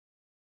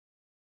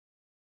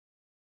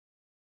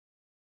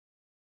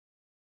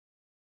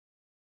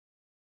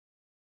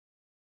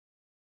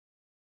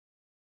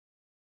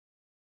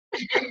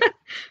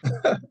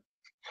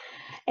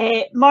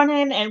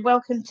Morning and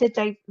welcome to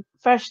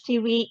Diversity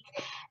Week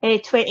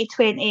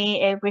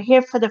 2020. We're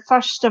here for the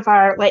first of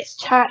our Let's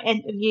Chat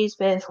interviews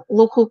with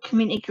local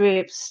community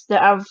groups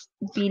that have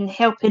been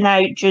helping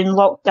out during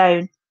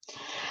lockdown.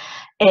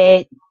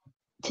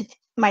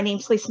 My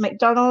name's Lisa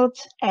McDonald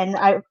and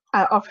I'm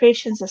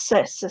Operations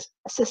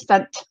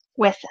Assistant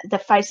with the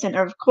Fife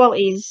Centre of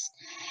Equalities.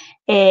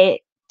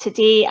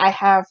 Today I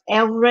have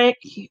Elric,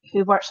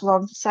 who works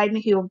alongside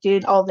me, who will do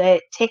all the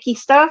techie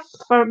stuff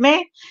for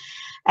me,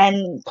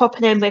 and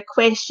popping in with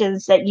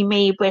questions that you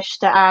may wish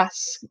to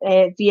ask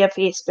via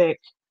Facebook.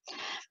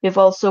 We've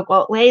also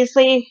got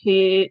Leslie,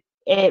 who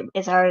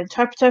is our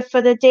interpreter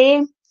for the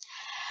day,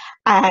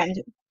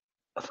 and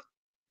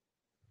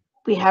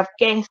we have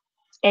guest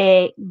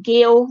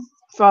Gail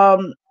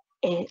from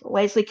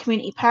Leslie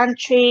Community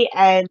Pantry,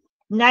 and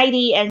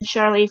Nidey and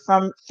Shirley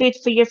from Food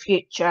for Your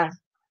Future.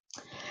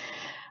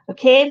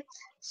 Okay,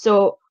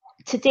 so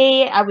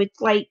today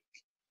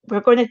we're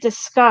going to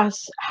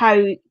discuss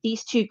how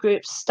these two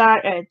groups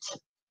started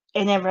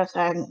and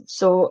everything.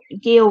 So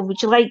Gail,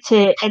 would you like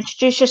to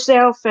introduce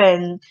yourself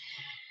and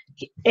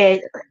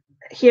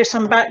hear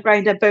some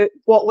background about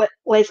what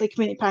Leslie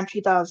Community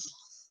Pantry does?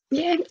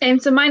 Yeah,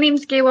 so my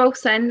name's Gail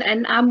Wilson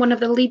and I'm one of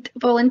the lead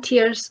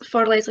volunteers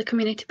for Leslie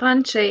Community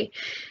Pantry.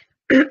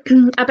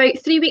 About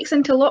 3 weeks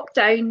into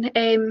lockdown,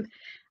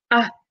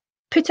 I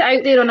put it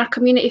out there on our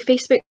community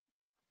Facebook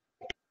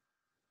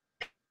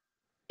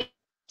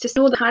to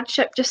know the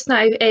hardship just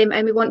now, and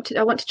I want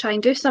to try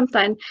and do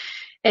something.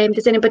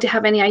 Does anybody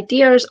have any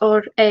ideas,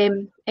 or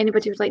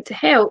anybody would like to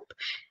help?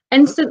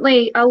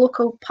 Instantly, a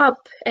local pub,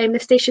 the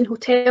Station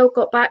Hotel,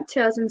 got back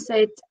to us and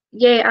said,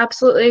 yeah,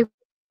 absolutely,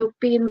 we'll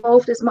be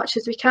involved as much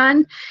as we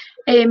can.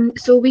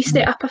 So we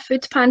set up a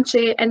food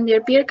pantry in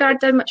their beer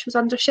garden, which was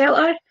under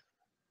shelter.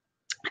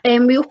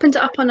 We opened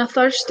it up on a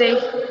Thursday,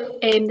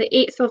 the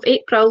 8th of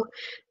April,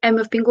 and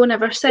we've been going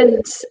ever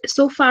since.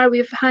 So far,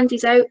 we've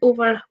handed out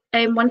over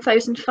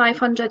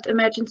 1,500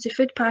 emergency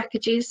food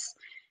packages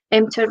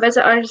to our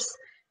visitors,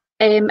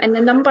 and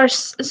the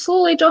numbers are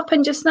slowly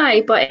dropping just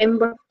now, but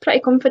we're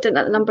pretty confident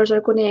that the numbers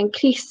are going to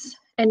increase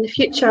in the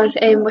future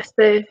with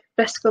the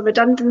risk of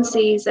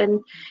redundancies and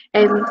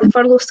the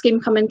furlough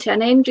scheme coming to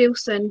an end real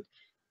soon.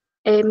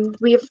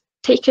 We've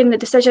taken the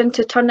decision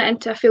to turn it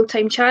into a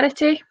full-time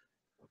charity.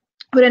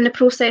 We're in the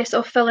process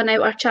of filling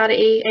out our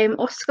charity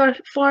Oscar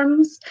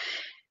forms.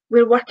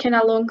 We're working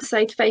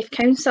alongside Fife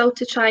Council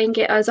to try and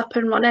get us up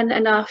and running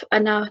in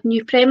a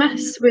new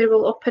premise where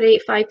we'll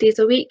operate 5 days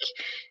a week.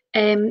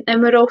 And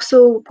we're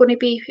also going to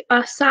be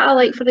a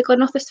satellite for the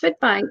Glenrothes Food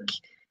Bank.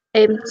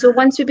 So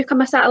once we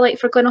become a satellite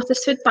for Glenrothes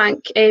Food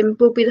Bank,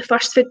 we'll be the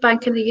first food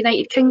bank in the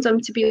United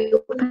Kingdom to be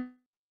open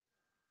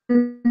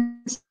in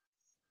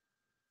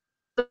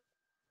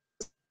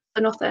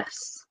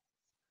Glenrothes.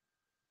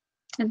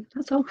 And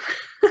that's all.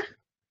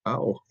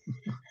 Oh.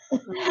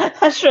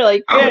 That's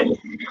really good.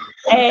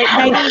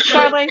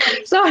 Charlie,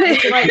 sorry.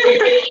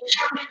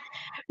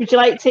 Would you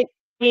like to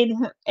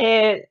explain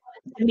the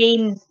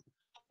main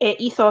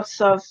ethos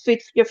of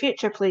Food for Your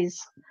Future,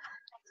 please?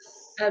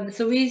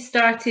 So we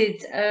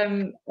started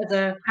as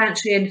a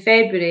pantry in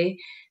February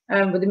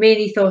with the main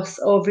ethos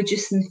of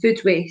reducing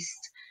food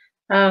waste.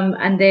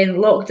 And then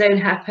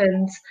lockdown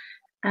happened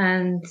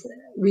and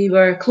we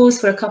were closed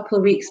for a couple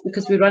of weeks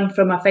because we run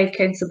from a Fife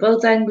Council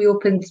building. We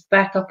opened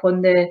back up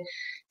on the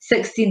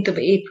 16th of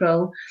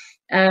April.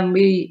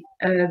 We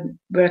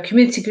were a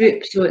community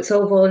group, so it's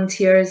all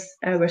volunteers.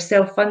 We're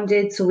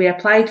self-funded, so we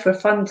applied for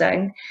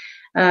funding,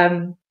 we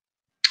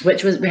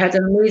had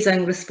an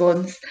amazing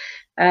response.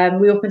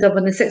 We opened up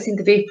on the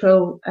 16th of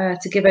April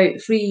to give out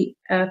free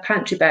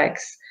pantry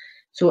bags,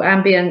 so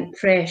ambient,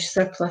 fresh,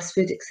 surplus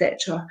food,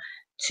 etc.,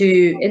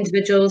 to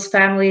individuals,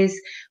 families.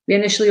 We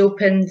initially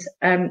opened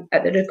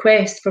at the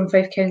request from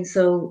Fife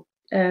Council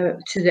to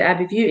the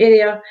Abbeyview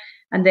area,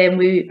 and then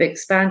we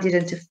expanded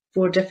into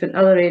 4 different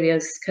other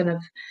areas, kind of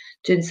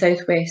doing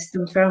Southwest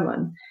and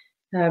Fairmont.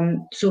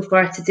 So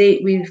far to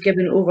date, we've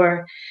given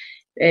over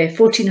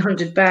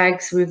 1,400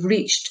 bags. We've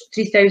reached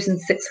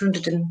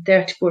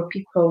 3,634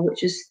 people,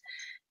 which is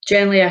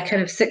generally a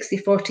kind of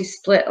 60-40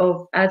 split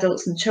of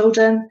adults and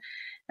children.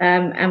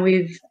 And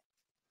we've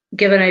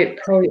given out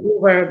probably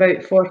over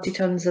about 40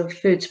 tons of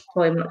food,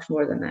 probably much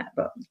more than that.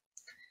 But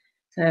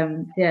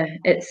yeah,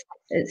 it's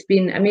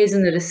been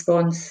amazing, the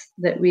response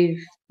that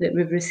we've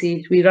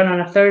received. We run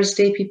on a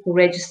Thursday. People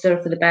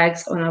register for the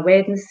bags on a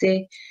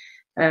Wednesday.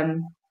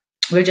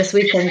 We're just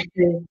waiting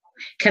to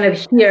kind of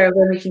hear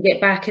when we can get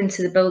back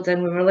into the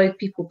building, when we're allowed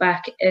people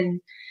back in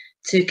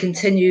to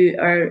continue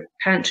our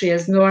pantry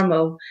as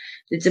normal.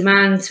 The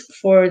demand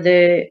for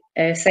the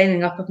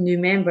signing up of new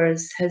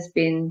members has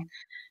been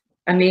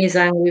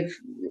amazing. We've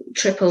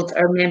tripled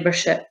our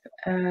membership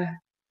kind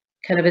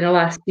of in the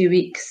last few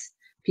weeks.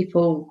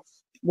 People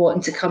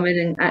wanting to come in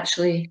and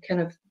actually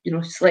kind of, you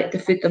know, select the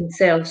food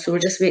themselves. So we're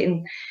just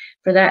waiting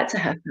for that to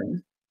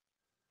happen.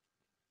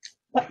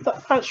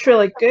 That's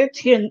really good,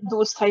 hearing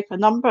those type of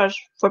numbers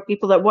for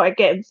people that want to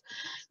get, you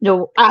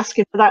know,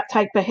 asking for that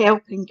type of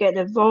help and getting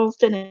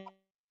involved in it.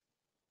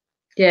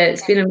 Yeah,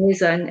 it's been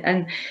amazing,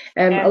 and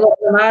a lot of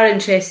them are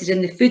interested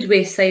in the food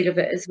waste side of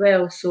it as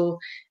well. So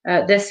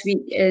this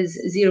week is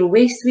Zero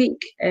Waste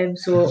Week.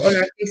 So on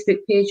our Facebook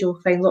page,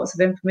 you'll find lots of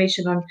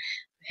information on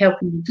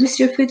helping reduce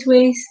your food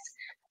waste.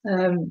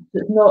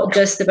 It's not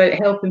just about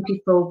helping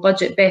people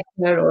budget better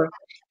or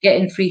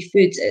getting free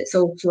food. It's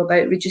also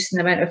about reducing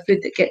the amount of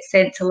food that gets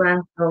sent to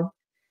landfill.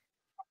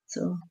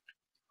 So.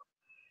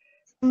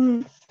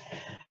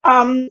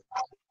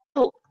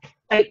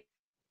 Like,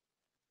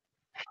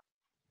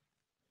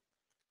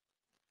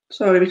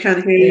 sorry, we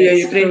can't hear you.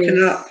 You're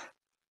breaking up.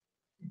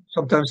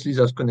 Sometimes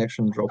Lisa's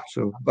connection drops,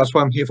 so that's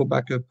why I'm here for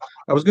backup.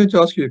 I was going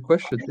to ask you a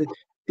question.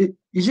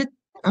 Is it,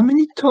 how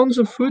many tons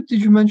of food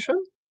did you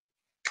mention?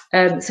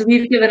 So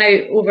we've given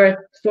out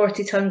over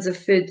 40 tons of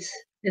food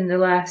in the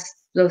last,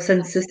 well,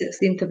 since the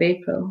 16th of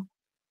April.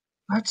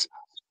 That's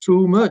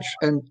so much.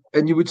 And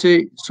you would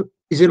say, so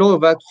is it all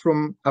of that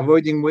from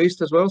avoiding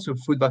waste as well? So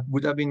food that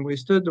would have been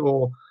wasted,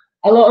 or?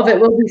 A lot of it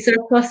will be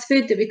surplus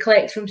food that we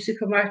collect from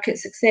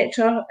supermarkets,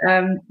 etc.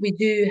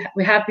 We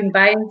have been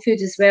buying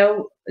food as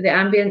well, the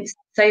ambient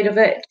side of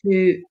it,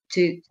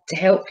 to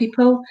help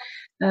people.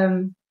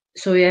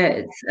 So yeah,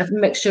 it's a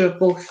mixture of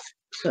both.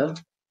 So,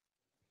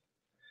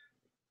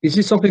 is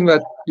this something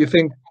that you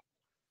think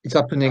is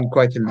happening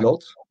quite a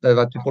lot,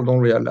 that people don't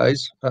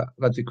realize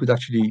that they could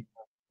actually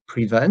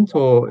prevent,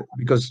 or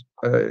because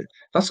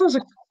that sounds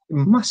like a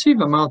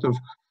massive amount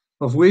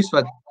of waste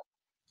that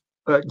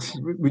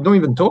we don't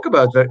even talk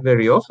about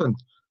very often.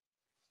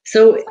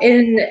 So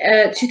in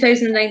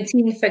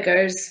 2019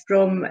 figures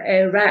from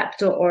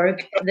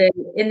wrap.org,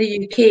 in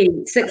the UK,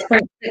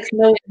 6.6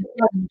 million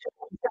tons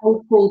of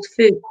household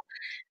food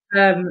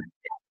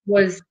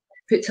was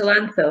put to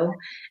landfill,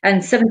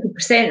 and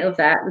 70% of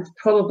that was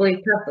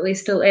probably perfectly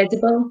still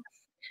edible.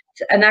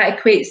 And that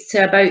equates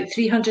to about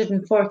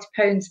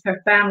 £340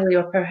 per family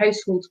or per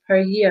household per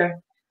year.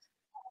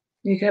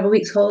 You could have a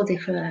week's holiday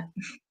for that.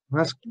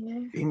 That's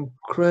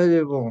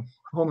incredible.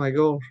 Oh my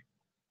gosh.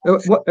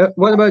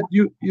 What about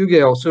you,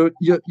 Gail? So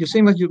you're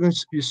saying that you're going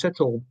to be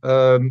settled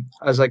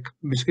as like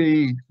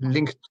basically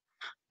linked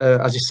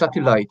as a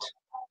satellite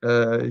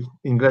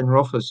in Glen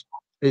Rothes.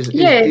 Is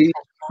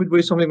food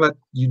waste something that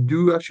you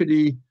do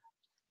actually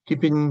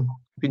keep in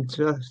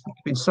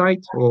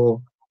sight,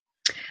 or?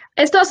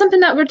 It's not something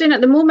that we're doing at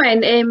the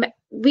moment.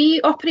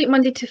 We operate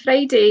Monday to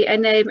Friday,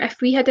 and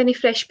if we had any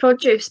fresh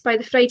produce by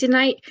the Friday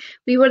night,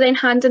 we were then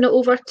handing it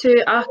over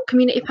to a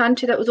community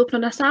pantry that was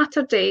open on a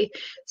Saturday.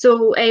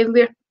 So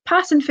we're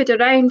passing food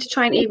around,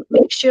 trying to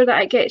make sure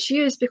that it gets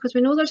used, because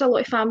we know there's a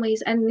lot of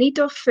families in need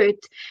of food,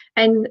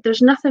 and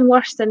there's nothing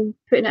worse than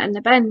putting it in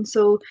the bin.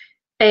 So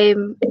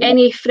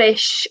any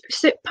fresh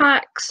soup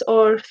packs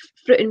or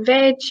fruit and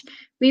veg,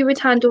 we would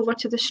hand over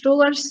to the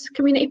Strollers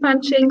community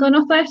pantry in Glen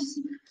Rothes.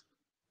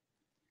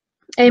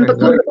 But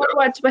going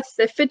forward with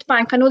the food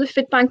bank, I know the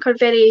food bank are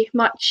very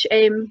much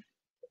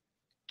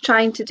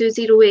trying to do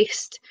zero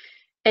waste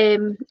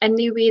and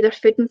they weigh their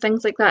food and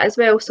things like that as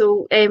well.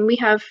 So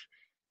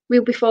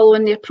we'll be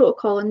following their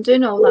protocol and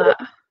doing all that.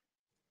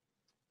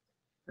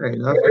 Fair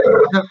enough.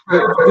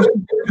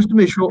 Just to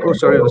make sure. Oh,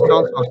 sorry, the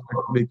sound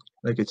sounds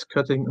like it's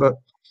cutting. But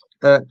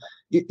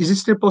is it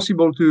still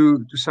possible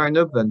to sign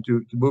up then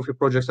to both your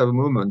projects at the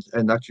moment?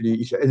 And actually,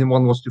 if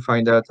anyone wants to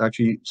find out,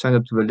 actually sign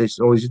up to the list,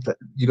 or is it that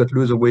you got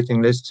loads of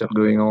waiting lists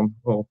going on?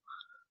 Or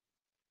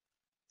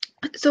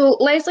so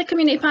Leslie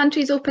Community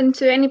Pantry is open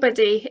to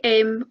anybody.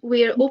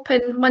 We're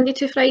open Monday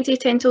to Friday,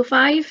 10 till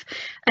 5,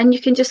 and you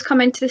can just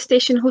come into the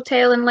Station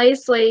Hotel in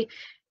Leslie,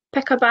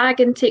 pick a bag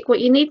and take what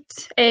you need.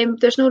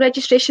 There's no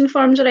registration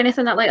forms or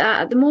anything like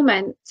that at the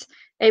moment.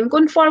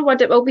 Going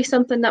forward, it will be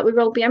something that we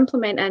will be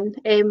implementing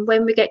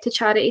when we get to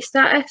charity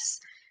status.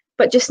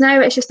 But just now,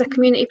 it's just a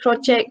community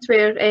project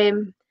where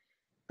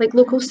like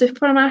local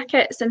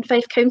supermarkets and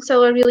Fife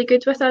Council are really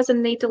good with us,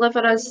 and they deliver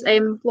us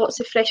lots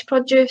of fresh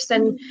produce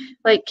and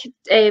like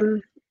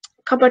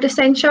cupboard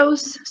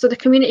essentials. So the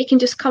community can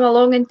just come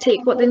along and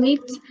take what they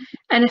need.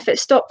 And if it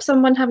stops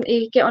someone having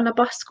to get on a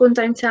bus going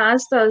down to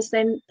Asda's,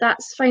 then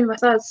that's fine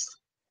with us.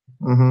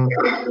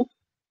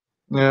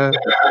 Yeah.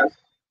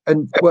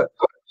 And what?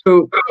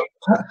 So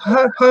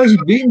how has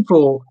it been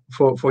for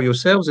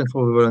yourselves and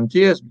for the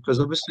volunteers? Because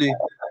obviously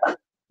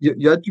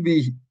you had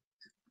to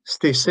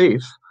stay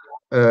safe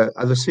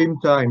at the same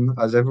time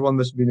as everyone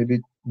must have been a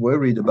bit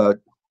worried about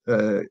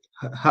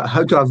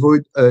how to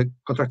avoid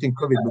contracting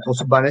COVID, but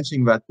also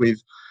balancing that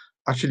with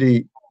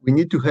actually we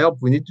need to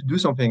help, we need to do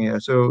something here.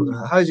 So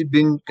how has it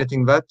been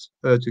getting that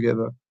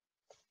together?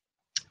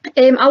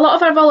 A lot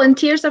of our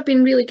volunteers have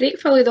been really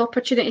grateful for the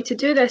opportunity to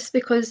do this,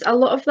 because a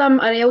lot of them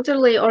are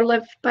elderly or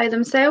live by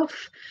themselves.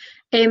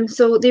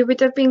 So they would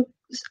have been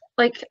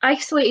like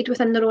isolated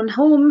within their own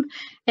home.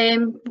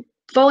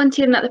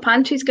 Volunteering at the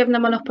pantries, giving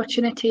them an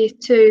opportunity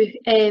to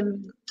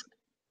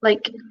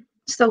like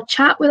still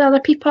chat with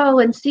other people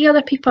and see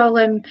other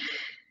people.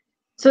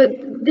 So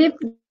they've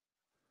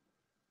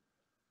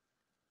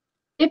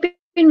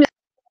been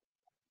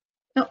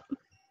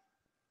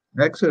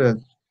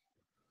Excellent.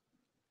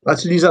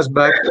 That's Lisa's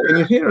back. Can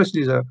you hear us,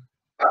 Lisa?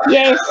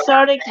 Yes,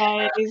 sorry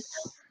guys.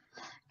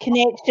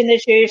 Connection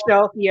as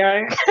usual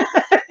here.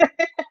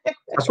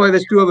 That's why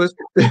there's two of us.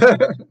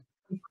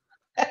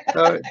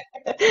 I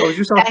was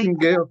just asking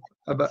Gail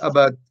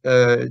about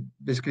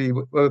basically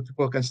whether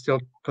people can still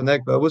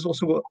connect, but I was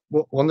also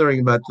wondering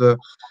about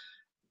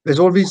there's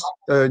all these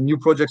new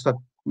projects that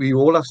we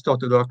all have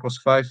started across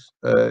Fife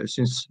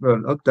since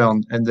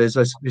lockdown, and there's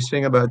this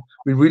thing about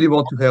we really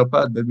want to help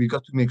out, but we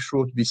got to make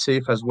sure to be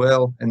safe as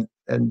well, and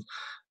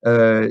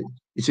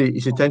it's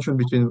a tension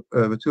between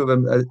the two of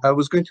them. I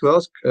was going to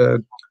ask,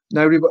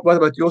 Nairi, what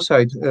about your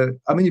side?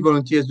 How many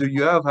volunteers do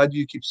you have? How do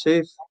you keep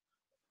safe?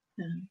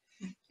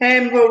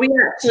 Well,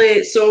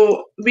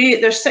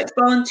 there's 6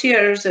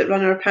 volunteers that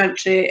run our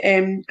pantry,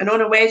 and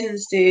on a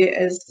Wednesday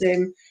at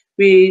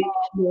the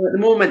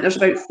moment there's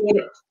about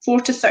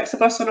 4 to 6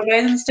 of us on a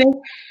Wednesday.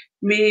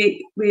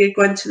 We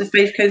go into the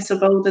Fife Council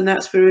building.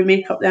 That's where we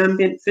make up the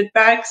ambient food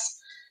bags,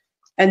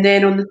 and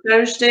then on the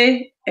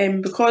Thursday,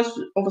 because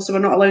obviously we're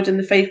not allowed in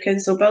the Fife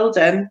Council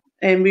building,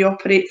 we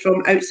operate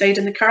from outside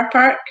in the car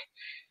park.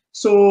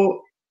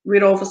 So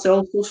we're obviously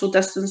all social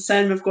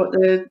distancing. We've got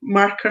the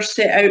markers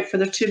set out for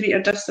the 2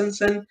 metre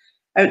distancing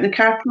out in the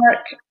car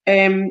park,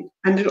 and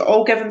they're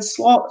all given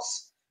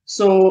slots.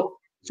 So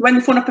when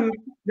they phone up and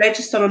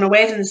register on a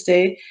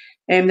Wednesday,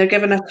 they're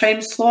given a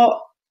time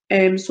slot.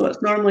 So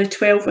it's normally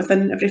 12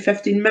 within every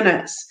 15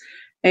 minutes.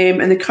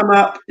 And they come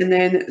up, and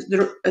then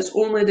it's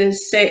only the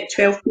set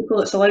 12 people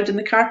that's allowed in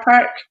the car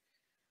park.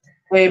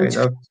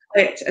 To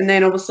collect, and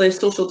then obviously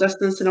social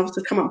distance, and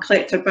obviously come up and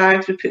collect our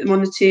bags. We put them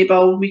on the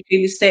table. We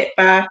can step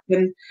back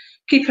and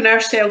keeping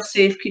ourselves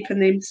safe, keeping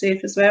them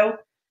safe as well.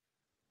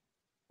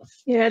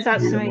 Yeah,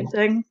 that's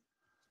amazing.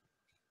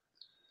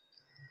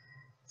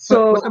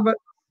 So, what about,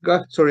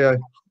 sorry,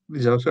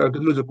 Lisa, sorry, I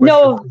could lose a question.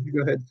 No,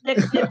 go ahead.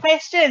 The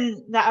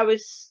question that I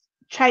was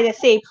trying to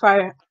say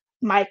before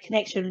my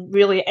connection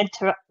really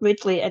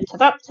rudely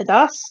interrupted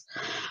us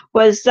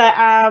was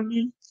that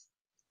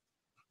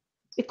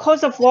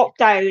because of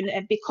lockdown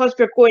and because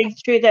we're going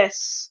through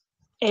this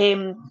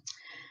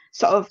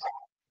sort of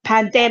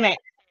pandemic,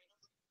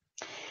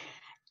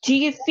 do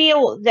you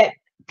feel that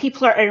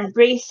people are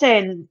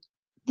embracing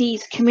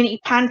these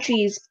community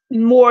pantries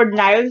more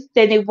now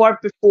than they were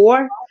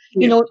before?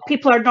 You know,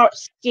 people are not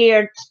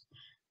scared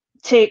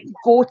to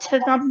go to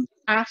them,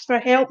 ask for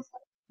help.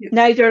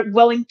 Now they're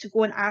willing to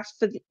go and ask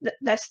for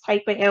this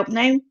type of help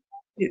now.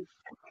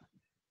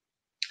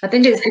 I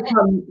think it's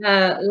become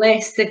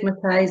less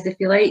stigmatized, if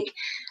you like.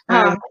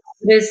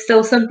 There's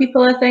still some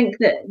people, I think,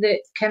 that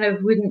kind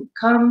of wouldn't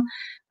come,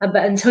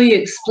 but until you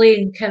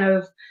explain kind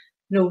of,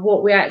 you know,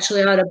 what we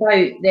actually are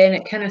about, then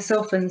it kind of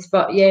softens.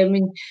 But yeah, I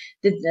mean,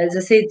 as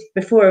I said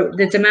before,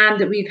 the demand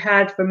that we've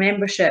had for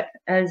membership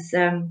has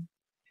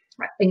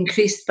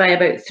increased by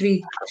about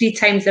three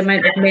times the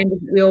amount of members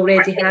that we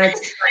already had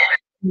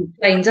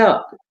signed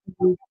up.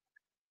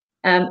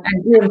 And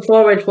going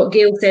forward, what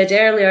Gail said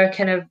earlier,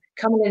 kind of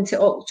coming into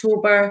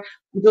October,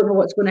 we don't know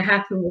what's going to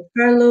happen with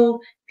furlough.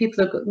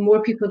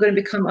 More people are going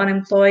to become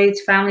unemployed.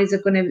 Families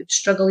are going to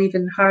struggle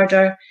even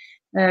harder.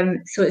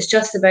 So it's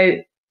just about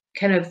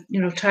kind of, you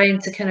know, trying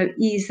to kind of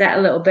ease that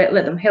a little bit,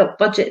 let them help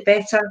budget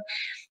better,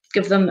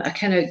 give them a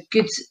kind of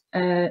good,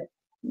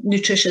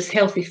 nutritious,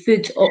 healthy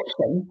food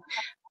option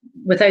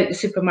without the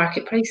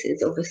supermarket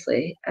prices,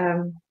 obviously.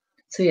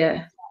 So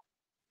yeah.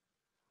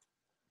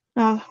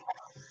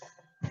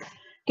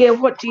 Gail,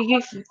 what do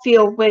you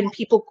feel when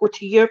people go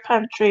to your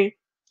pantry?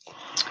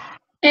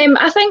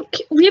 I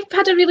think we've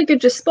had a really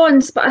good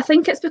response, but I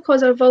think it's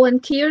because our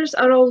volunteers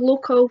are all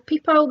local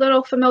people. They're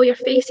all familiar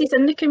faces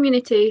in the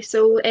community.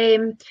 So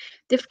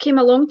they've came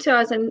along to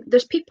us, and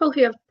there's people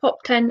who have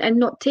popped in and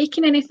not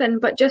taken anything,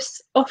 but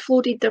just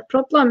offloaded their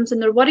problems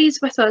and their worries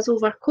with us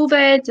over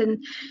COVID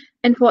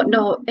and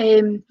whatnot.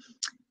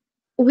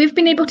 We've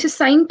been able to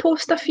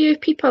signpost a few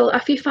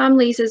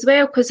families as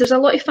well, because there's a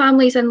lot of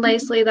families in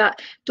Leslie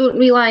that don't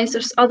realise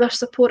there's other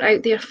support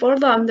out there for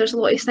them. There's a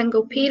lot of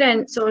single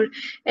parents or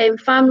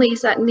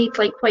families that need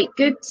like white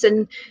goods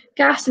and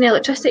gas and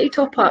electricity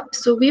top up.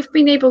 So we've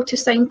been able to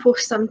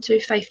signpost them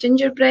to Fife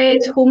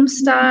Gingerbread,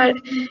 Homestart.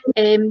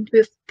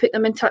 We've put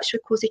them in touch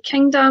with Cosy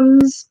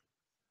Kingdoms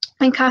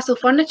and Castle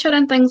Furniture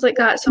and things like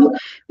that. So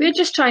we're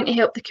just trying to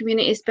help the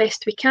community as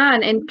best we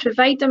can and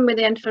provide them with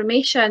the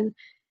information.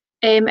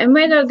 And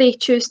whether they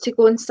choose to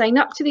go and sign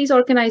up to these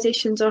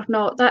organisations or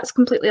not, that's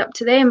completely up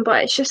to them.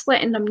 But it's just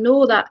letting them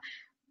know that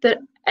there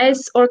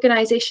is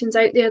organisations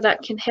out there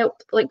that can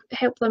help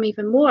them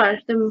even more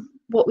than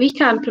what we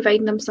can,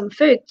 providing them some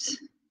food.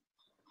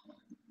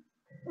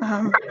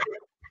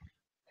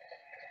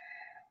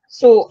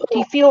 So do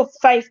you feel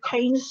Fife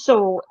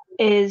Council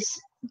is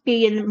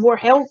being more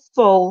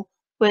helpful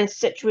with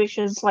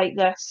situations like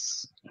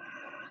this?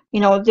 You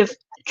know, they've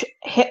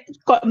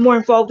got more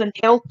involved in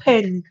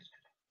helping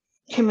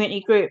community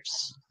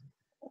groups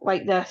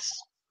like this.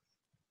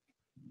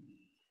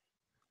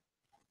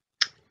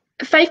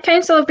 Fife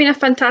Council have been a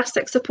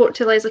fantastic support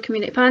to Leslie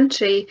Community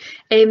Pantry.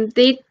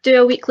 They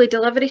do a weekly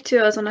delivery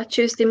to us on a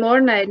Tuesday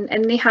morning,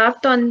 and they have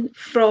done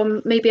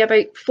from maybe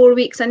about 4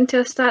 weeks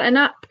into starting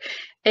up.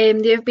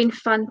 They have been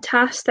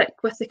fantastic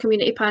with the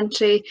community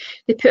pantry.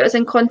 They put us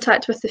in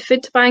contact with the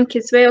food bank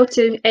as well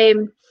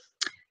to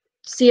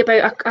see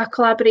about a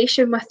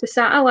collaboration with the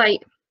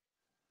satellite.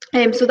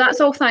 So that's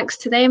all thanks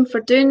to them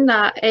for doing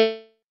that.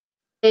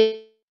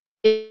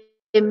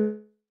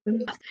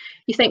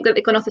 You think that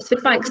the Glenrothes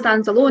Food Bank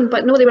stands alone,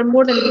 but no, they were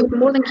more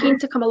than keen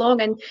to come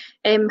along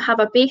and have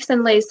a base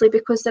in Leslie,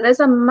 because there is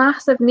a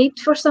massive need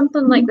for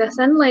something like this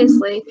in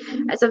Leslie.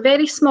 It's a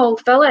very small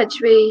village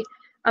with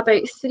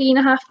about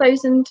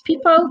 3,500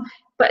 people,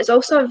 but it's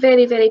also a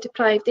very, very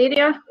deprived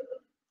area.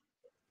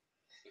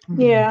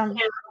 Yeah,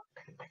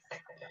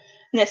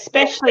 and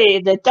especially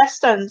the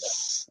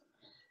distance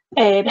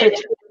between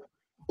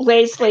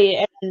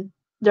Leslie and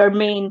their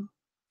main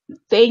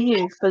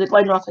venue for the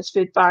Glenrothes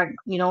Food Bank.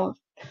 You know,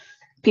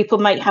 people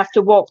might have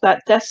to walk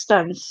that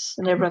distance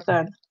and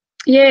everything.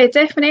 Yeah,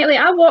 definitely.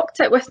 I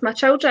walked it with my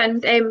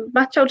children.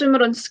 My children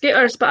were on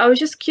scooters, but I was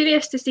just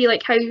curious to see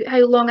like how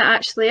long it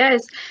actually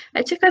is.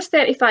 It took us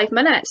 35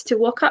 minutes to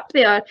walk up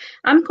there.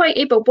 I'm quite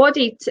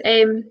able-bodied,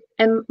 and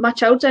my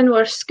children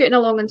were scooting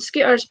along on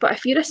scooters. But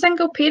if you're a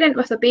single parent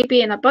with a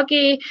baby in a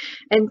buggy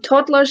and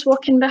toddlers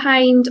walking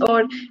behind,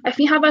 or if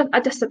you have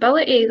a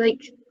disability,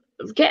 like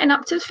getting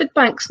up to the food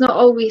bank's not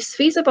always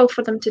feasible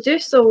for them to do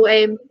so.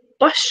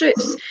 Bus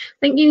routes, I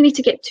think you need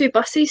to get 2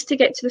 buses to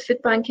get to the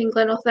food bank in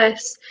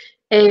Glenrothes.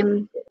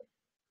 And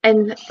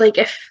like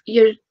if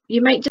you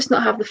might just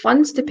not have the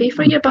funds to pay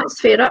for your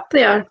bus fare up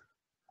there.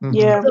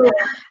 Yeah, so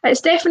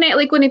it's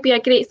definitely going to be a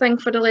great thing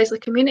for the Leslie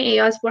community,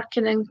 us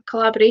working in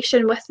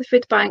collaboration with the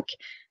food bank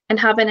and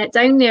having it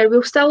down there.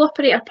 We'll still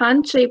operate our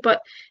pantry,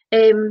 but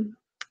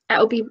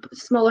it'll be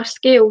smaller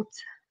scaled,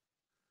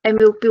 and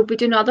we'll be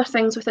doing other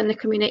things within the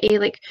community.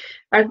 Like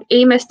our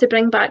aim is to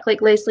bring back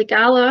like Leslie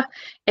Gala,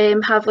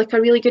 have like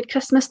a really good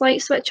Christmas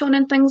light switch on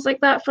and things like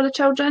that for the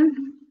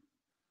children.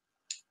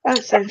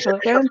 that sounds really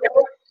good.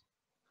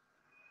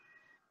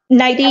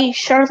 Nidhi,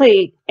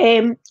 Shirley,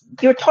 you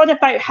were talking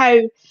about how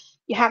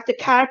you have the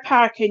car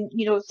park and,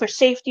 you know, for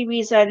safety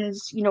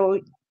reasons, you know,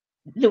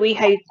 the way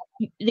how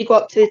they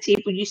got to the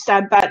table, you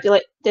stand back, they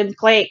let them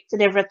collect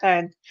and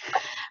everything.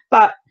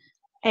 But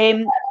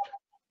do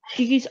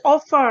you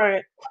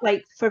offer,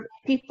 like, for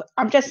people,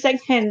 I'm just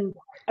thinking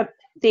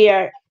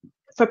there,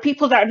 for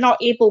people that are not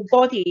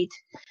able-bodied,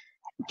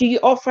 do you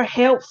offer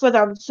help for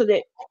them so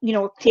that, you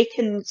know,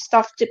 taking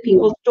stuff to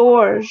people's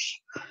doors?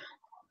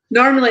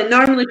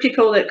 Normally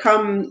people that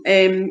come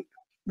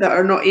that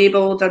are not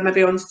able, they're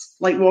maybe on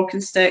like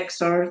walking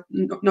sticks or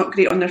not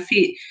great on their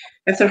feet.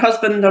 If their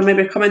husband or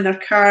maybe come in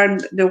their car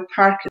and they'll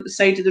park at the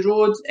side of the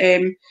road,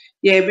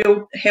 yeah,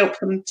 we'll help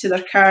them to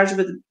their cars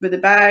with the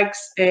bags.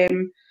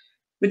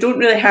 We don't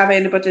really have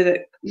anybody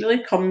that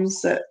really comes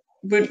that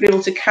wouldn't be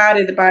able to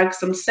carry the bags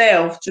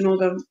themselves. Do you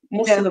know,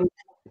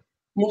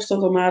 most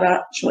of them are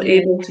actually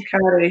able to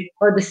carry.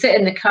 Or they sit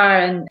in the car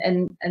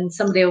and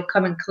somebody will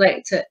come and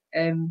collect it,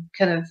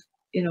 kind of,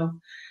 you know,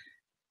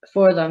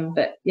 for them.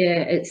 But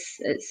yeah,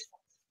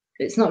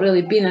 it's not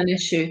really been an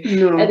issue.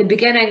 No. At the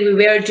beginning,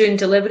 we were doing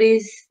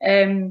deliveries,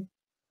 kind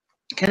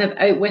of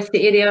out with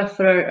the area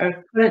for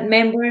our current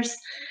members,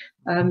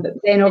 but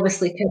then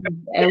obviously kind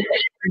of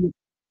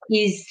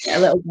eased a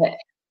little bit.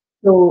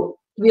 So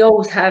we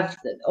always have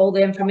all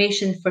the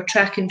information for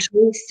track and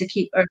trace to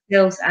keep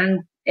ourselves and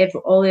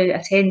all the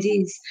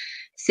attendees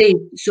safe.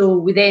 So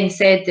we then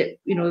said that,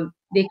 you know,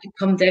 they could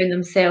come down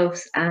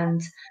themselves,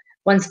 and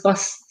once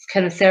bus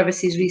kind of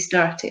services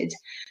restarted.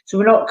 So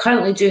we're not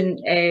currently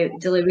doing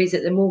deliveries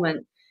at the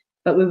moment,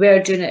 but we were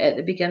doing it at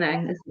the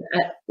beginning,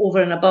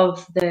 over and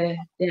above the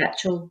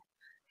actual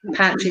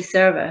pantry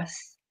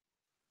service.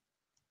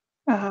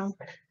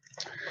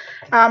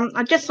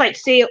 I'd just like to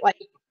say, like,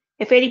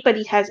 if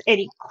anybody has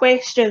any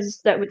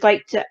questions that would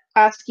like to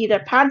ask either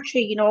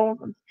pantry, you know,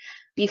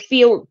 you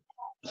feel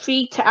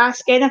free to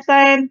ask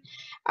anything.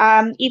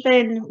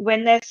 Even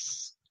when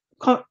this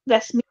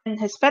meeting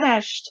has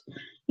finished,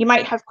 you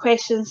might have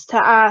questions to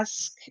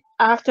ask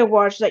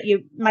afterwards that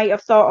you might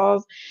have thought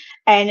of,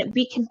 and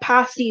we can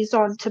pass these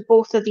on to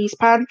both of these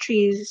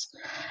pantries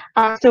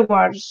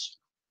afterwards.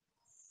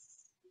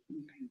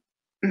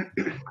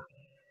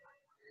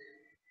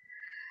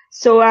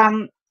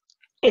 So,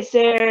 is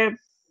there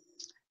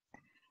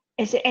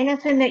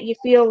anything that you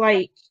feel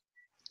like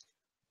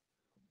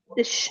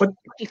do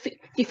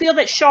you feel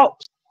that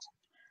shops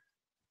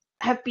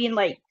have been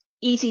like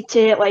easy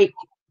to like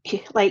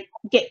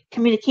get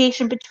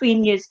communication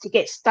between you to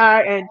get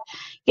started,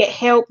 get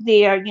help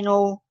there, you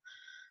know,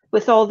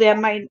 with all the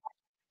amount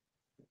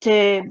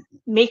to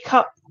make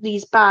up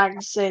these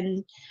bags,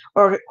 and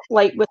or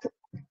like with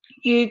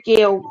you,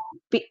 Gail,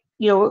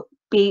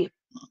 be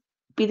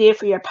there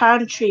for your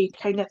pantry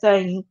kind of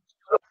thing?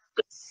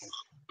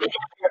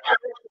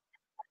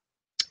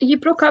 You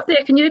broke up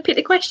there. Can you repeat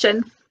the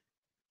question?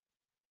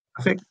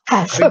 I think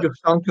your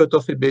sound cut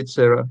off a bit,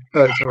 Sarah.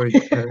 Sorry.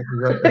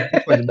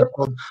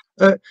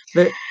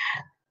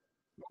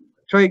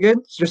 Try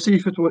again. Just see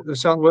if the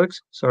sound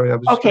works. Sorry, I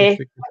was okay.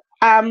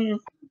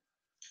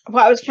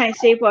 What I was trying to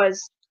say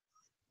was,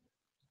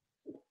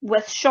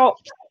 with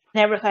shops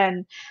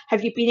everything,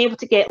 have you been able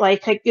to get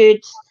like a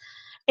good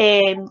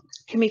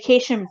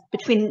communication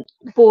between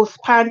both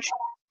pantries,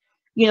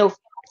 you know,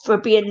 for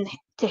being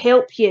to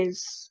help you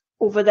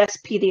over this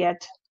period?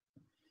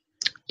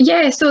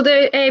 Yeah, so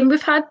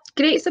we've had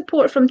great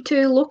support from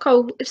 2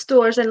 local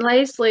stores in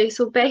Leslie.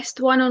 So Best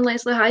One on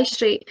Leslie High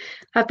Street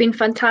have been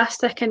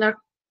fantastic and are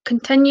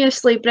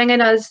continuously bringing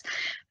us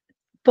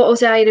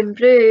bottles of Iron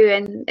Brew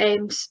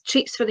and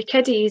treats for the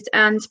kiddies,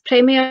 and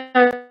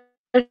Premier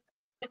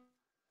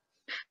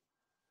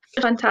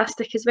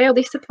fantastic as well.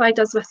 They supplied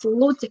us with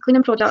loads of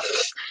cleaning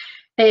products,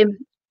 and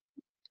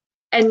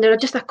they're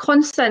just a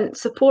constant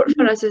support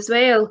for us as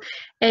well.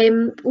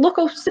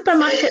 Local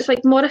supermarkets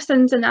like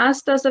Morrison's and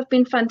Asda's have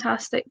been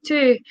fantastic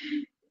too.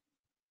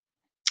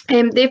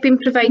 They've been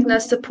providing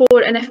us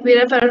support, and if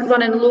we're ever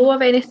running low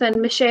of anything,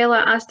 Michelle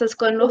at Asda's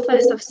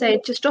Glenrothes have said,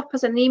 just drop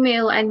us an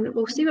email and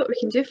we'll see what we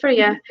can do for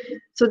you.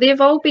 So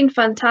they've all been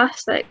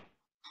fantastic.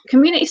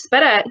 Community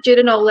spirit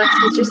during all this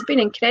has just been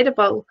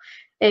incredible.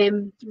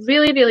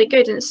 Really, really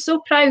good, and it's so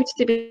proud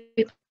to be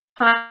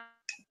part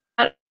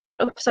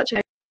of such a.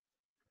 It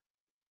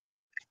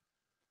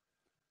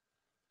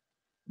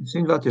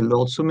seems like a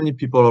lot. So many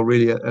people are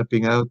really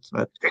helping out.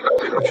 That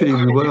actually,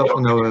 we were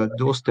on our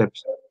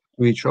doorsteps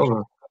to each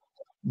other,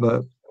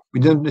 but we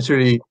didn't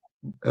necessarily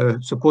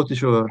support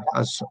each other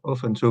as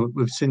often. So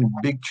we've seen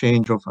big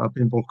change of how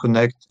people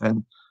connect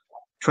and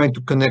trying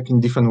to connect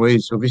in different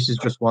ways. So this is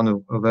just one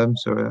of them.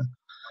 So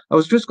I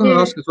was just going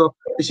to ask as well.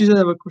 This is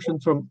another question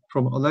from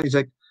online. It's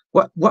like,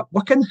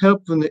 what can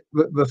help in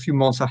the few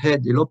months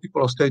ahead? A lot of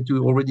people are starting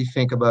to already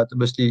think about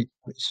obviously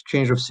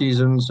change of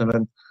seasons, and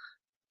then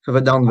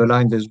further down the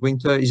line there's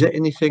winter. Is there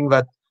anything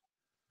that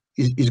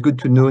is good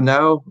to know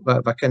now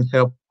that can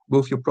help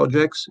both your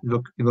projects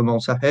look in the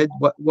months ahead?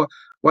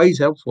 What is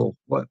helpful?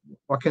 What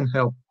can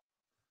help?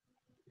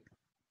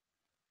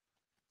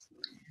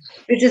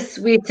 We're just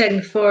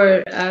waiting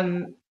for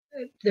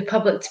the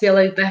public to be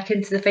allowed back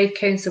into the Fife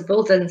Council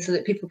building so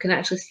that people can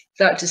actually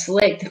start to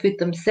select the food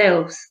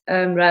themselves,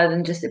 rather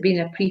than just it being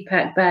a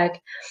pre-packed bag.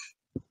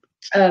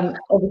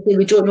 Obviously,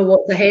 we don't know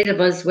what's ahead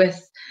of us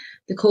with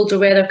the colder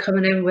weather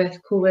coming in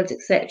with COVID,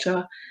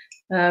 etc.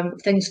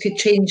 Things could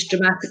change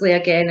dramatically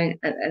again,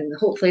 and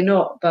hopefully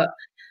not. But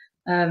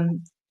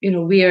you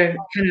know, we are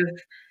kind of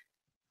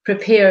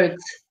prepared.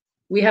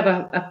 We have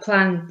a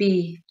plan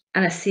B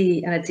and a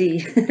C and a D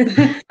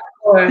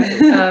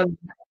for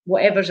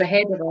whatever's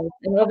ahead of us.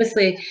 And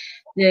obviously,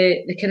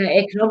 the kind of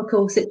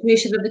economical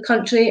situation of the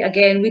country,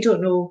 again, we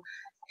don't know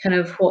kind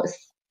of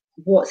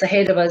what's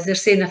ahead of us. They're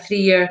saying a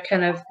 3-year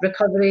kind of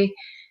recovery.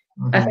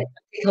 Mm-hmm. I think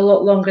it'll take a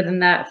lot longer than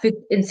that. Food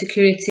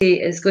insecurity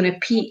is going to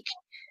peak,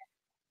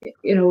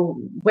 you know,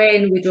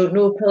 when we don't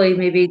know, probably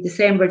maybe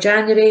December,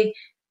 January,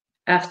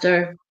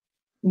 after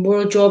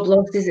more job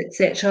losses,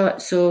 etc.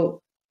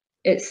 So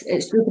it's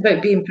just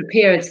about being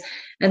prepared.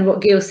 And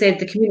what Gail said,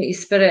 the community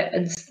spirit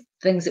and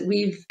things that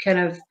we've kind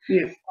of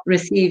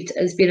received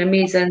has been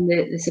amazing.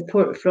 The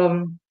support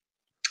from,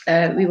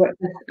 we work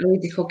with a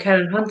lady called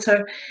Karen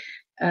Hunter.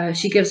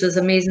 She gives us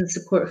amazing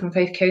support from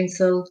Fife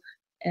Council.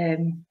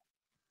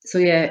 So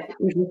yeah,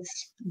 we're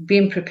just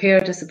being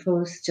prepared, I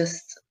suppose,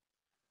 just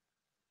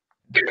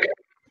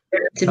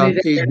to move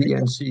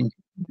it.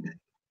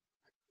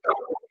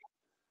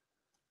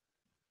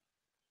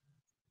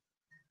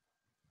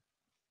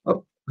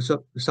 Oh,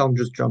 so the sound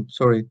just jumped.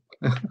 Sorry.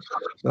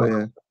 So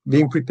yeah,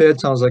 being prepared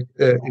sounds like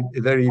a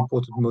very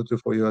important motto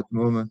for you at the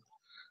moment.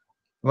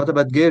 What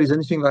about Gail? Is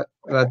anything that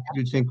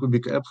you think would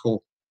be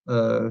helpful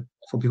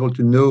for people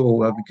to know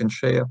or that we can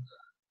share?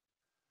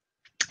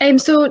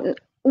 So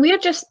we're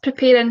just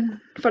preparing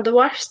for the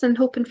worst and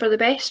hoping for the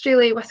best,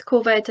 really, with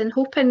COVID, and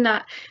hoping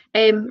that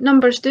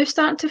numbers do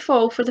start to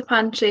fall for the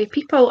pantry.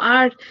 People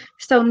are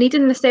still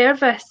needing the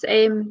service.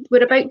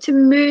 We're about to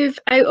move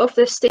out of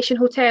the station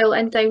hotel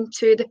and down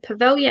to the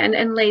pavilion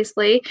in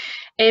Leslie.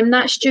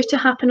 That's due to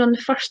happen on the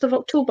 1st of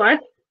October.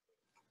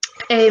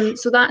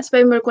 So that's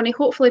when we're going to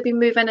hopefully be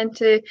moving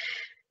into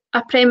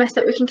a premise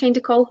that we can kind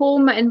of call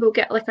home, and we'll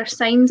get like our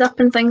signs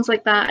up and things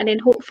like that, and then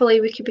hopefully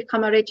we could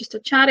become a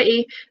registered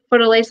charity for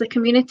the Leslie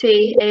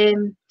community.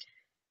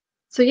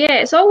 So yeah,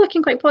 it's all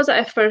looking quite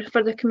positive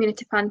for the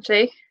community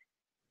pantry.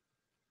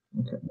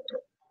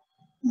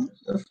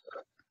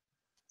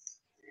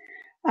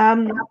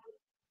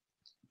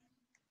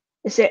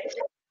 Is there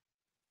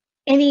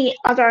any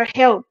other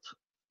help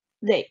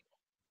that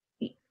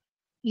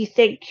you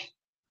think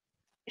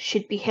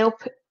should be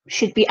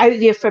out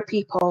there for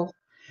people?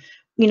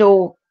 You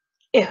know,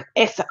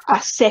 if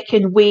a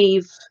second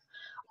wave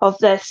of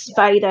this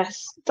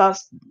virus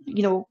does,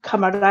 you know,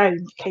 come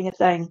around, kind of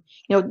thing,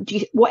 you know,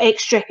 what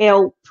extra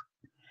help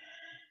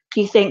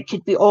do you think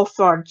could be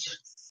offered?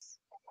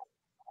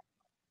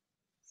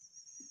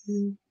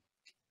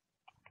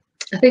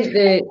 I think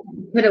the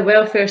kind of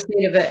welfare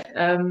side of it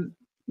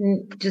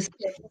just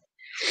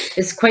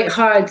is quite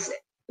hard.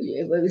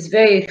 It was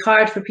very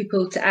hard for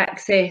people to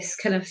access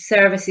kind of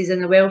services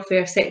in the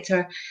welfare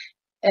sector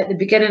at the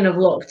beginning of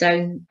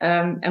lockdown,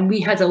 and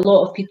we had a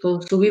lot of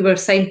people, so we were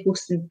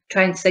signposting,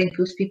 trying to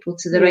signpost people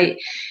to the right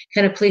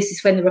kind of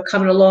places when they were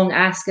coming along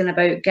asking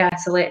about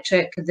gas,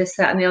 electric, and this,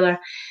 that and the other.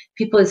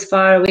 People as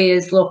far away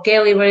as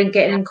Lochgelly were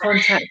getting in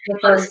contact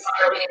with us,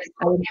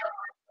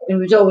 and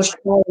we'd always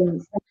try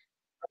and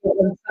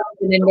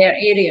something in their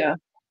area.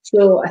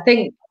 So I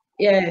think,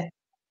 yeah,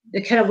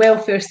 the kind of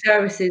welfare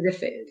services,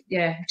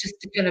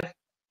 just to kind of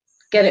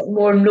get it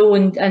more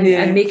known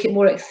and make it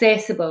more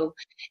accessible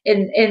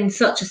in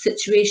such a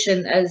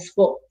situation as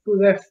what we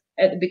were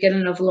at the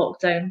beginning of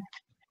lockdown.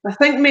 I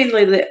think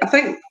mainly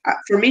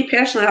for me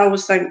personally, I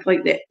always think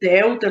like the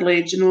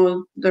elderly,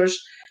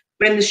 there's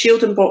when the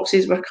shielding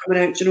boxes were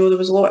coming out, there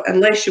was a lot,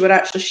 unless you were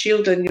actually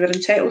shielding, you were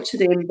entitled to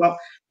them, but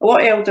a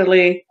lot of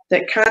elderly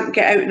that can't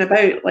get out and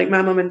about, like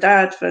my mum and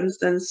dad, for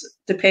instance,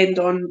 depend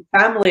on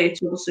family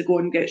to obviously go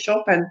and get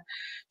shopping,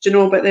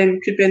 but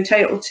then could be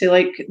entitled to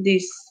like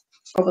these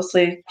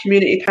obviously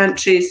community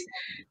pantries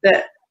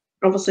that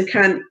obviously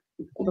can't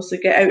obviously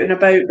get out and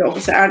about, but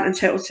obviously aren't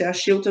entitled to a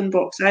shielding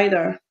box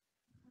either.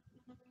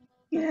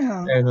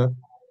 Yeah. Yeah.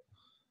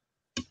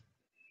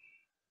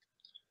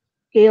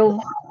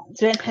 Gail, is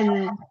there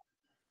anything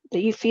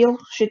that you feel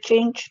should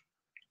change?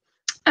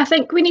 I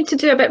think we need to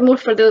do a bit more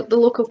for the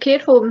local care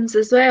homes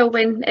as well.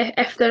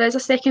 If there is a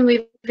second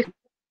wave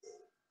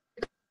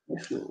of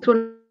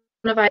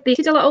coronavirus, they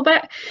did a little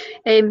bit.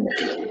 They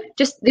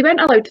weren't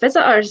allowed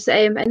visitors,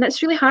 and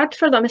it's really hard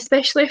for them,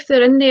 especially if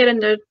they're in there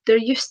and they're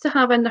used to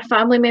having their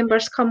family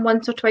members come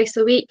once or twice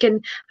a week,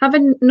 and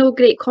having no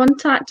great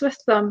contact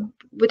with them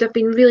would have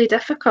been really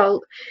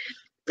difficult.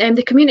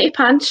 The community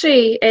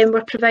pantry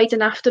were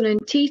providing afternoon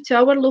tea to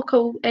our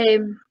local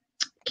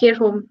care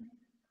home,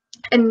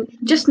 and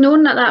just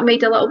knowing that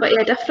made a little bit of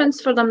a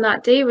difference for them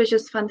that day was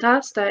just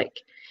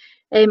fantastic.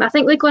 I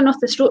think like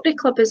Glenorths Rotary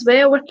Club as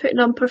well, we're putting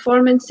on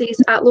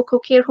performances at local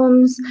care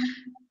homes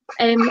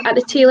at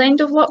the tail end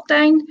of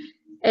lockdown.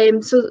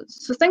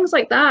 So things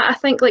like that, I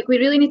think like we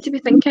really need to be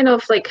thinking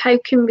of like how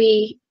can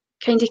we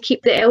kind of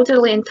keep the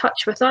elderly in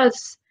touch with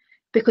us,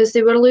 because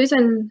they were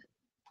losing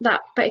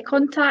that bit of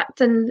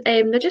contact, and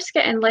they're just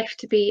getting left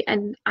to be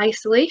in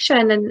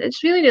isolation, and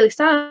it's really, really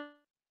sad.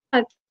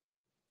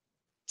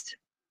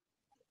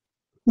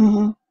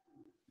 Mm-hmm.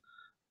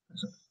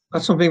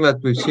 That's something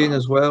that we've seen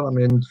as well. I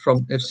mean,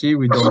 from FC,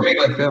 we don't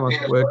very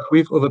much work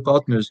with other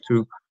partners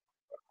to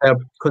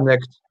help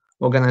connect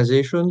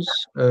organizations.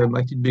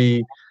 Might it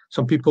be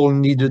some people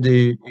needed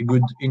a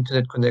good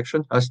internet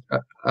connection?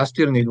 I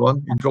still need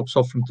one. It drops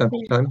off from time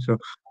to time. So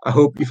I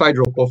hope if I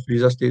drop off,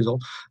 Lisa stays on.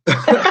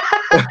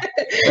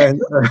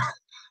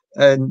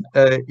 and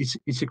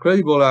it's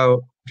incredible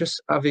how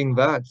just having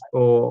that,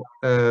 or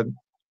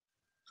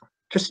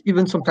just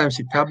even sometimes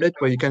a tablet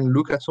where you can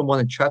look at someone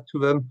and chat to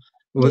them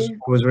was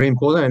very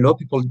important. And a lot of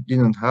people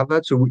didn't have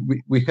that, so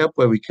we help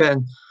where we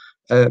can,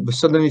 but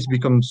suddenly it's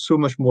become so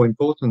much more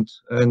important.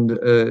 And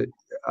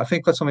I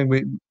think that's something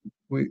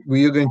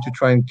we are going to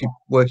try and keep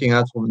working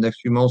out for the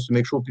next few months to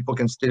make sure people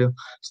can still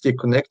stay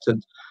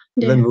connected.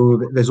 Even though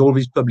there's all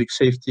these public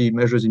safety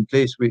measures in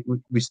place,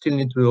 we still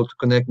need to be able to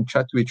connect and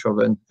chat to each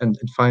other and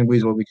find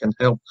ways where we can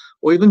help,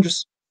 or even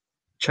just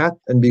chat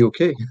and be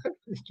okay.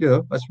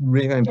 That's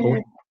really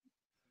important.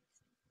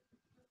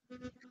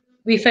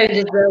 We found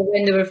as well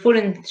when they were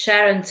phoning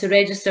Sharon to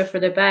register for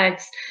their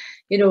bags,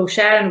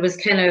 Sharon was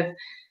kind of,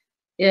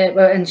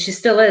 and she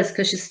still is,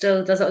 because she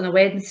still does it on a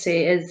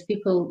Wednesday, is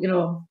people,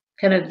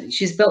 kind of,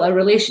 she's built a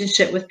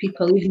relationship with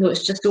people, even though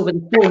it's just over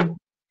the phone.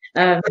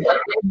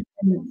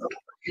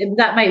 And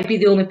that might be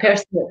the only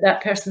person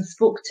that person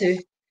spoke to.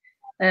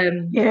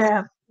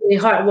 Really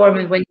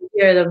heartwarming when you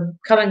hear them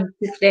coming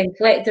to then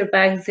collect their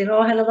bags and saying, "Oh,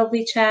 I had a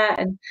lovely chat,"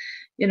 and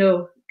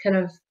kind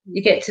of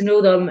you get to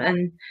know them,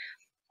 and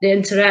the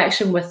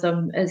interaction with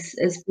them has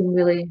been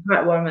really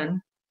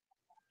heartwarming.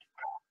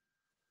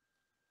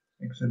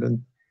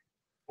 Excellent.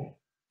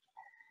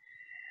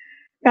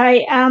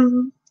 Right.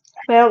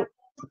 Well,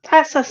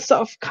 that's us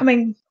sort of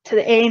coming to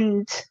the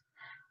end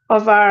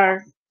of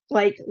our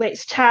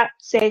let's chat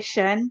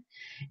session.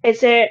 Is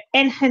there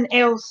anything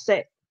else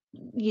that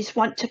you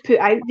want to put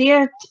out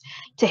there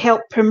to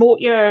help promote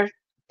your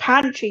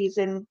pantries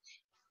and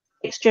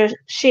extra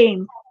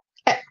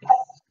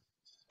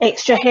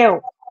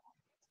help?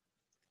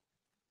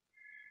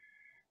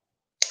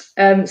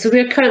 So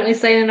we're currently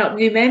signing up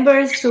new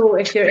members. So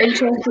if you're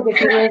interested,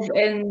 if you live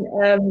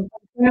in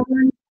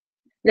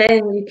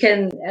then you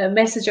can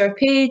message our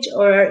page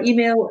or our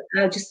email,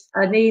 just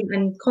a name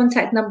and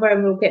contact number,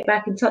 and we'll get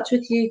back in touch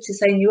with you to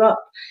sign you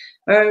up.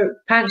 Our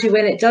pantry,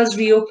 when it does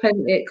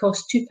reopen, it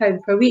costs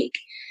 £2 per week,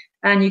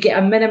 and you get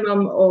a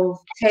minimum of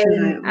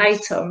 10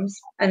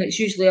 items, and it's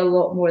usually a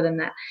lot more than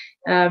that.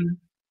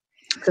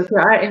 So if you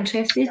are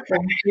interested,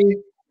 then please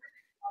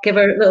give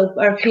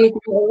our page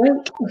a little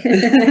link.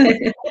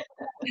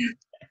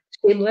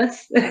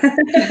 Shameless.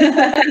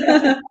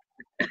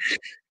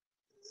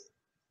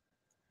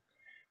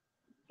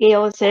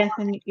 Gail, is there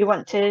anything you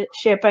want to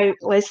share about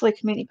Leslie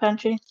Community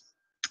Pantry?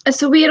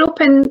 So we're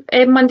open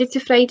Monday to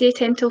Friday,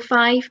 10 till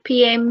 5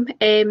 p.m.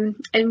 And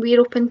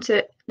we're open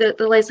to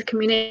the Leslie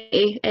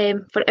community,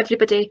 for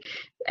everybody.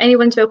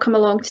 Anyone's welcome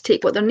along to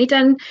take what they're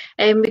needing.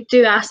 We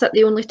do ask that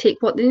they only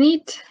take what they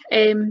need.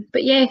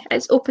 But yeah,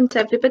 it's open to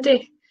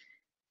everybody.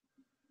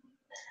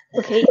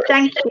 Okay,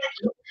 thank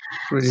you.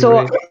 Really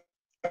So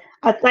great.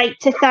 I'd like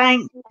to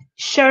thank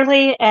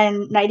Shirley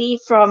and Nairi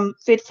from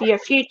Food for Your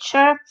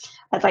Future.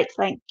 I'd like to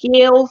thank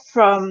Gail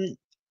from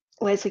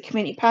Leslie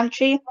Community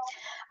Pantry.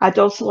 I'd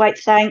also like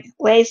to thank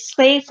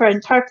Leslie for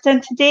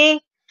interpreting today,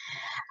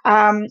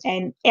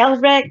 and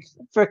Elric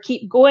for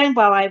keep going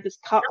while I was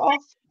cut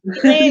off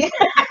today.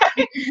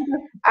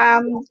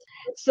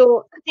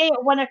 So today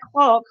at 1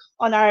 o'clock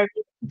on our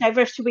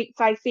Diversity Week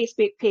Fife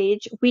Facebook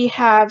page, we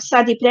have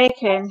Sadie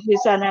Brecken,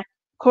 who's an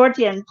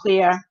accordion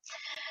player.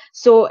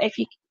 So if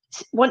you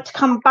want to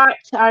come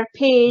back to our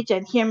page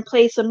and hear him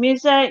play some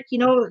music, you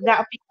know, that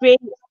would be great.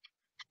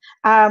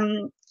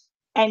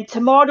 And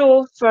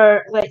tomorrow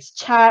for Let's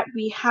Chat,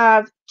 we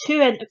have 2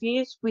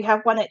 interviews. We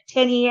have one at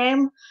 10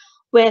 a.m.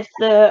 with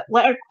the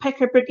Litter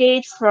Picker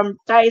Brigade from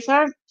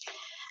Dyser.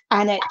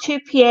 And at 2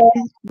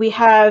 p.m. we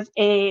have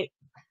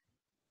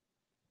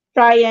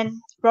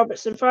Brian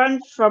Robertson-Fern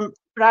from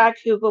Bragg,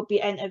 who will be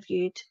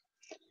interviewed.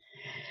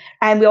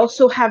 And we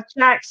also have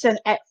Jackson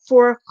at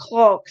 4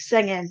 o'clock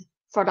singing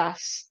for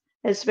us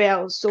as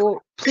well.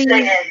 So please,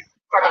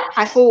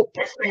 I hope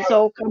you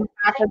all come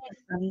back and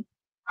listen.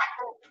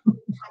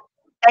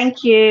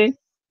 Thank you.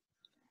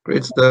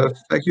 Great stuff.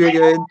 Thank you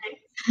again.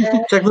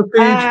 Check the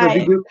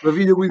page. The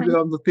video will be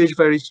on the page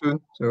very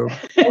soon. So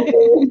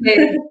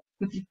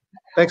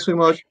thanks so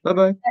much.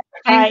 Bye-bye.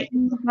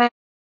 Bye.